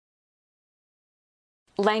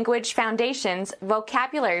Language Foundations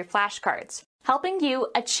Vocabulary Flashcards, helping you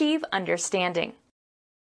achieve understanding.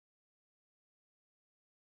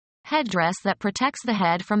 Headdress that protects the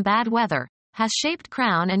head from bad weather, has shaped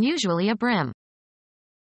crown and usually a brim.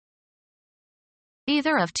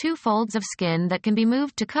 Either of two folds of skin that can be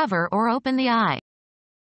moved to cover or open the eye.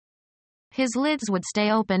 His lids would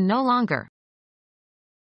stay open no longer.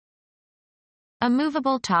 A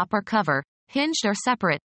movable top or cover, hinged or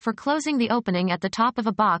separate, for closing the opening at the top of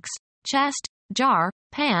a box, chest, jar,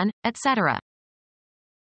 pan, etc.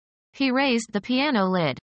 He raised the piano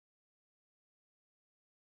lid.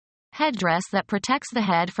 Headdress that protects the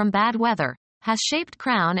head from bad weather, has shaped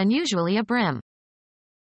crown and usually a brim.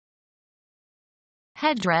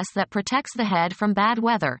 Headdress that protects the head from bad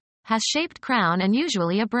weather, has shaped crown and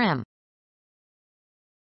usually a brim.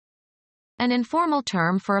 An informal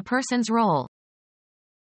term for a person's role.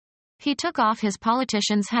 He took off his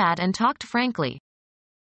politician's hat and talked frankly.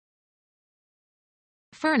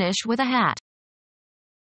 Furnish with a hat.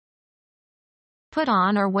 Put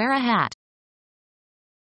on or wear a hat.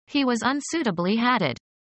 He was unsuitably hatted.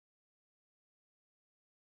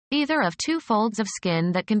 Either of two folds of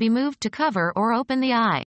skin that can be moved to cover or open the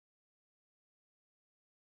eye.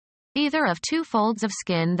 Either of two folds of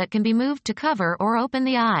skin that can be moved to cover or open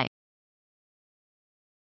the eye.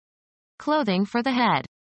 Clothing for the head.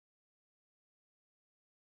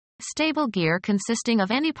 Stable gear consisting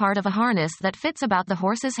of any part of a harness that fits about the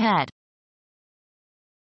horse's head.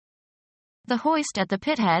 The hoist at the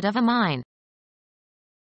pithead of a mine.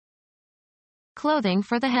 Clothing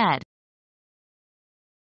for the head.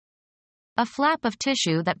 A flap of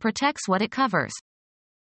tissue that protects what it covers.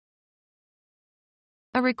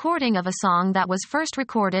 A recording of a song that was first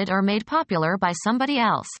recorded or made popular by somebody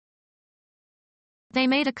else. They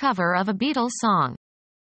made a cover of a Beatles song.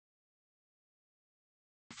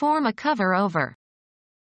 Form a cover over.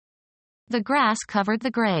 The grass covered the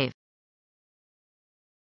grave.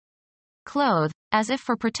 Clothe, as if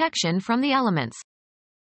for protection from the elements.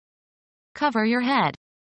 Cover your head.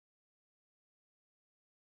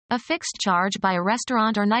 A fixed charge by a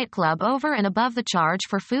restaurant or nightclub over and above the charge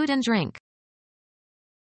for food and drink.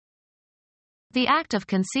 The act of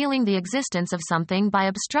concealing the existence of something by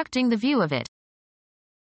obstructing the view of it.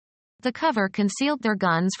 The cover concealed their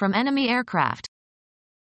guns from enemy aircraft.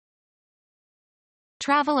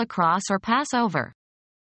 Travel across or pass over.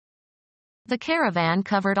 The caravan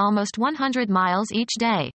covered almost 100 miles each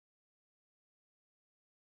day.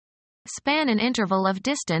 Span an interval of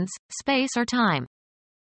distance, space or time.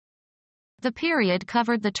 The period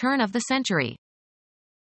covered the turn of the century.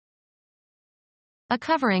 A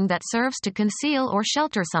covering that serves to conceal or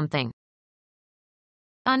shelter something.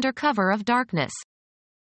 Under cover of darkness.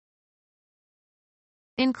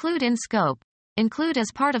 Include in scope. Include as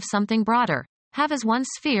part of something broader. Have as one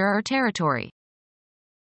sphere or territory.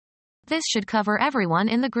 This should cover everyone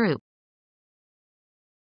in the group.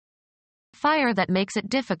 Fire that makes it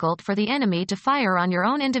difficult for the enemy to fire on your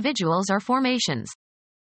own individuals or formations.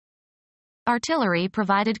 Artillery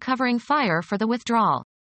provided covering fire for the withdrawal.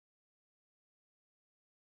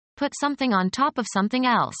 Put something on top of something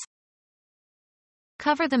else.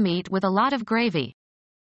 Cover the meat with a lot of gravy.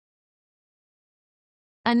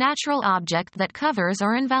 A natural object that covers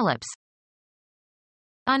or envelops.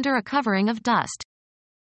 Under a covering of dust.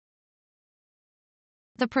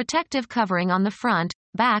 The protective covering on the front,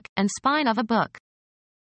 back, and spine of a book.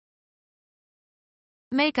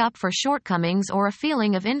 Make up for shortcomings or a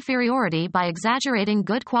feeling of inferiority by exaggerating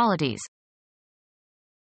good qualities.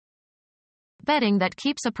 Bedding that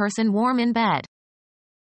keeps a person warm in bed.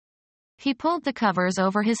 He pulled the covers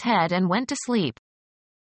over his head and went to sleep.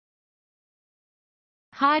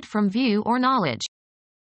 Hide from view or knowledge.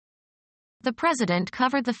 The president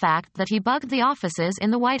covered the fact that he bugged the offices in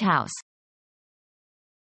the White House.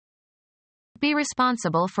 Be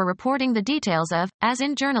responsible for reporting the details of, as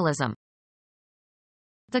in journalism.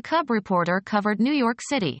 The cub reporter covered New York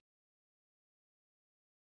City.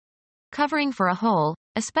 Covering for a hole,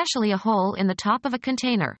 especially a hole in the top of a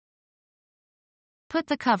container. Put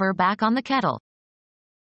the cover back on the kettle.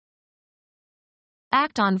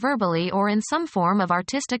 Act on verbally or in some form of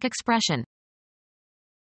artistic expression.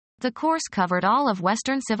 The course covered all of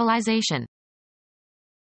Western civilization.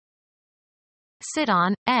 Sit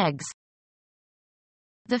on, eggs.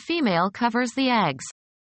 The female covers the eggs.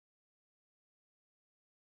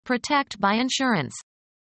 Protect by insurance.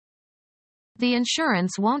 The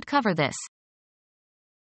insurance won't cover this.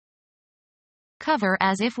 Cover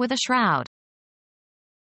as if with a shroud.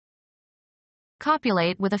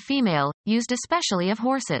 Copulate with a female, used especially of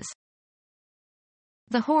horses.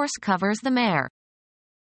 The horse covers the mare.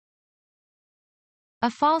 A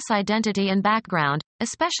false identity and background,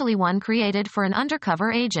 especially one created for an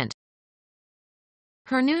undercover agent.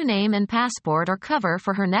 Her new name and passport or cover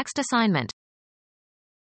for her next assignment.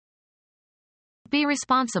 Be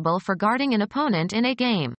responsible for guarding an opponent in a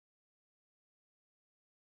game.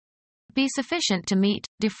 Be sufficient to meet,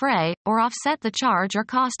 defray, or offset the charge or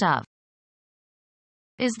cost of.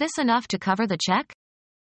 Is this enough to cover the check?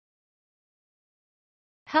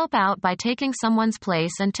 Help out by taking someone's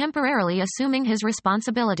place and temporarily assuming his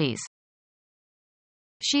responsibilities.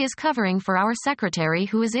 She is covering for our secretary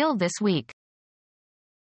who is ill this week.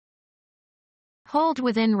 Hold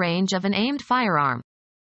within range of an aimed firearm.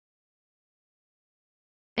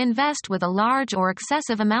 Invest with a large or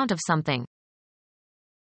excessive amount of something.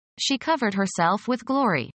 She covered herself with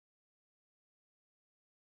glory.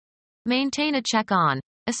 Maintain a check on,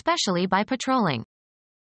 especially by patrolling.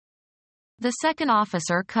 The second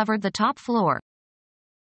officer covered the top floor.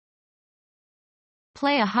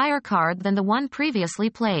 Play a higher card than the one previously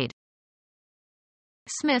played.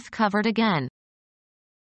 Smith covered again.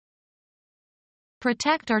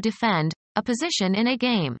 Protect or defend, a position in a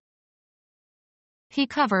game. He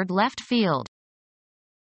covered left field.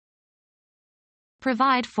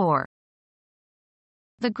 Provide for.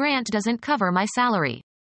 The grant doesn't cover my salary.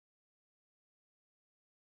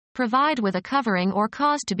 Provide with a covering or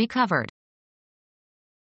cause to be covered.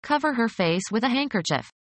 Cover her face with a handkerchief.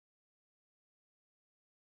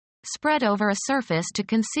 Spread over a surface to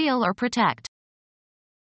conceal or protect.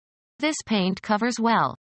 This paint covers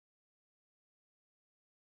well.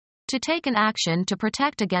 To take an action to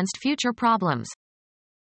protect against future problems.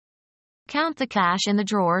 Count the cash in the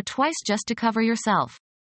drawer twice just to cover yourself.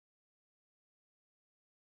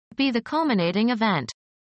 Be the culminating event.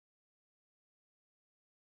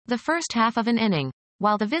 The first half of an inning,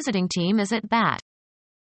 while the visiting team is at bat.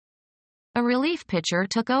 A relief pitcher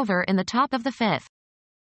took over in the top of the fifth.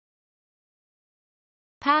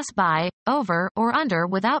 Pass by, over, or under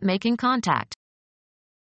without making contact.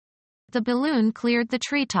 The balloon cleared the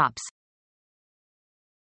treetops.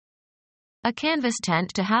 A canvas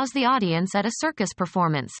tent to house the audience at a circus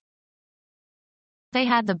performance. They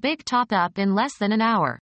had the big top up in less than an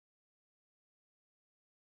hour.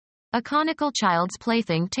 A conical child's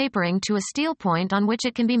plaything tapering to a steel point on which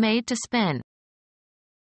it can be made to spin.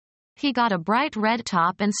 He got a bright red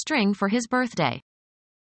top and string for his birthday.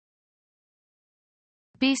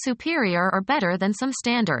 Be superior or better than some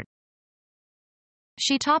standard.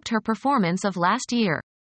 She topped her performance of last year.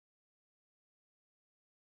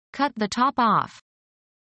 Cut the top off.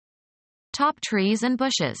 Top trees and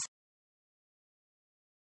bushes.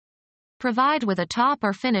 Provide with a top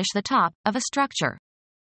or finish the top of a structure.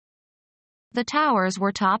 The towers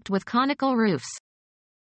were topped with conical roofs.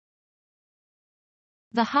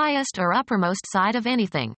 The highest or uppermost side of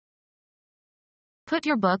anything. Put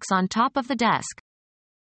your books on top of the desk.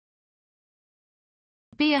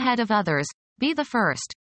 Be ahead of others, be the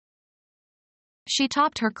first. She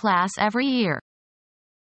topped her class every year.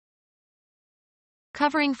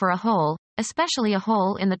 Covering for a hole, especially a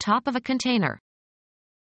hole in the top of a container.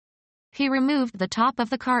 He removed the top of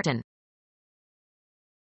the carton.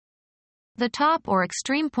 The top or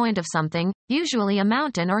extreme point of something, usually a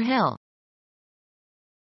mountain or hill.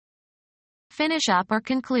 Finish up or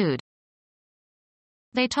conclude.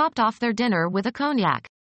 They topped off their dinner with a cognac.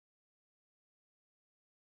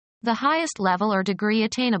 The highest level or degree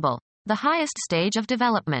attainable. The highest stage of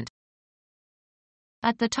development.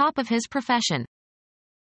 At the top of his profession.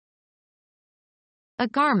 A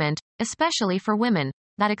garment, especially for women,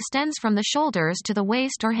 that extends from the shoulders to the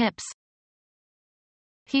waist or hips.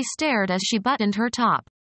 He stared as she buttoned her top.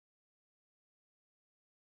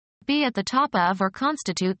 Be at the top of or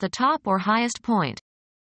constitute the top or highest point.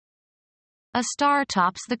 A star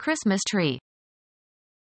tops the Christmas tree.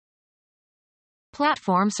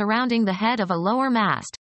 Platform surrounding the head of a lower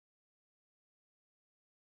mast.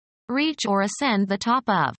 Reach or ascend the top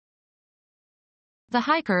of. The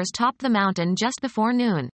hikers topped the mountain just before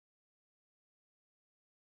noon.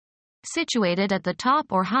 Situated at the top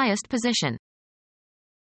or highest position.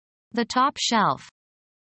 The top shelf.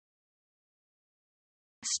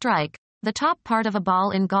 Strike. The top part of a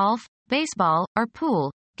ball in golf, baseball, or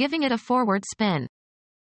pool, giving it a forward spin.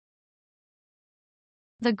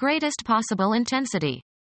 The greatest possible intensity.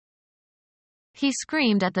 He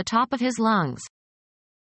screamed at the top of his lungs.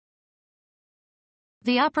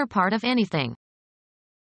 The upper part of anything.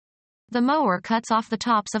 The mower cuts off the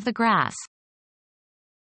tops of the grass.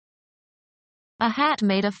 A hat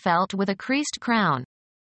made of felt with a creased crown.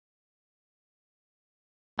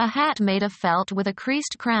 A hat made of felt with a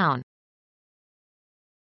creased crown.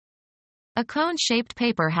 A cone-shaped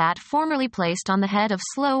paper hat formerly placed on the head of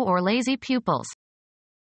slow or lazy pupils.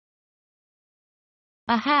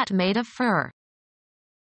 A hat made of fur.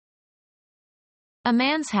 A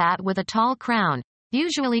man's hat with a tall crown,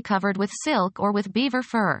 usually covered with silk or with beaver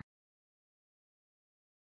fur.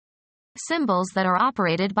 Cymbals that are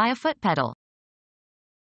operated by a foot pedal.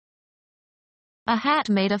 A hat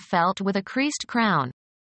made of felt with a creased crown.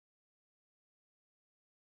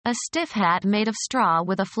 A stiff hat made of straw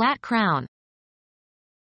with a flat crown.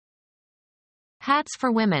 Hats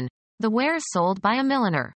for women. The wares sold by a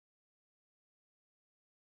milliner.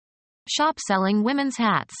 Shop selling women's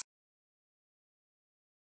hats.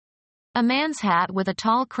 A man's hat with a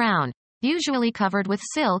tall crown, usually covered with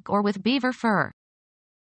silk or with beaver fur.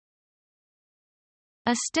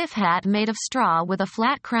 A stiff hat made of straw with a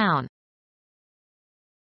flat crown.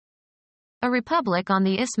 A republic on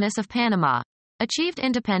the Isthmus of Panama. Achieved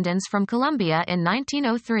independence from Colombia in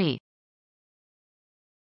 1903.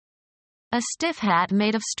 A stiff hat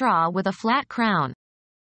made of straw with a flat crown.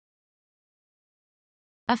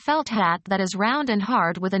 A felt hat that is round and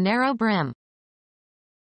hard with a narrow brim.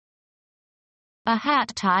 A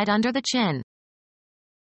hat tied under the chin.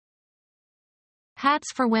 Hats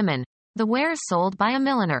for women. The wares sold by a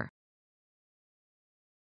milliner.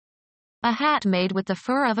 A hat made with the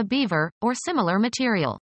fur of a beaver, or similar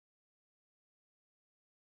material.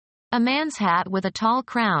 A man's hat with a tall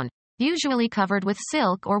crown, usually covered with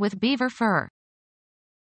silk or with beaver fur.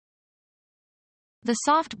 The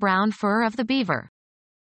soft brown fur of the beaver.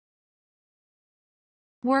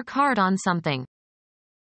 Work hard on something.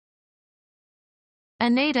 A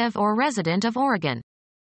native or resident of Oregon.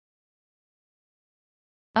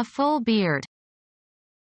 A full beard.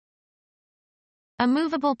 A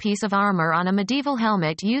movable piece of armor on a medieval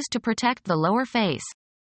helmet used to protect the lower face.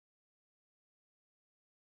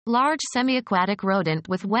 Large semi-aquatic rodent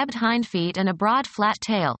with webbed hind feet and a broad flat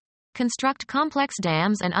tail. Construct complex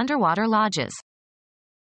dams and underwater lodges.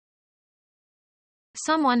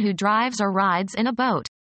 Someone who drives or rides in a boat.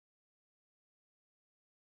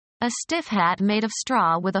 A stiff hat made of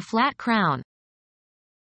straw with a flat crown.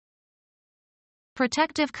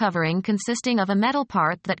 Protective covering consisting of a metal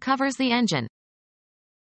part that covers the engine.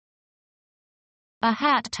 A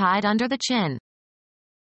hat tied under the chin.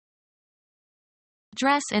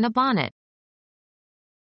 Dress in a bonnet.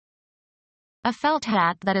 A felt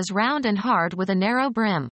hat that is round and hard with a narrow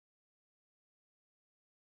brim.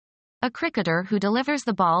 A cricketer who delivers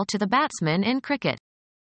the ball to the batsman in cricket.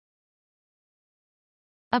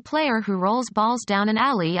 A player who rolls balls down an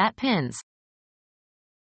alley at pins.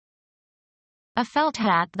 A felt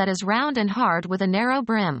hat that is round and hard with a narrow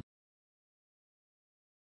brim.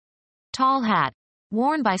 Tall hat.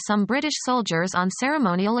 Worn by some British soldiers on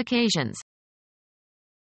ceremonial occasions.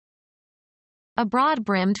 A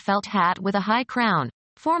broad-brimmed felt hat with a high crown,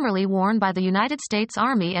 formerly worn by the United States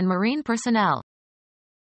Army and Marine personnel.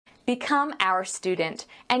 Become our student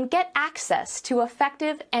and get access to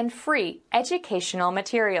effective and free educational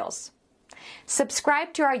materials.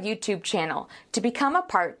 Subscribe to our YouTube channel to become a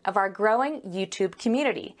part of our growing YouTube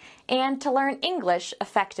community and to learn English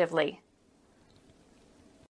effectively.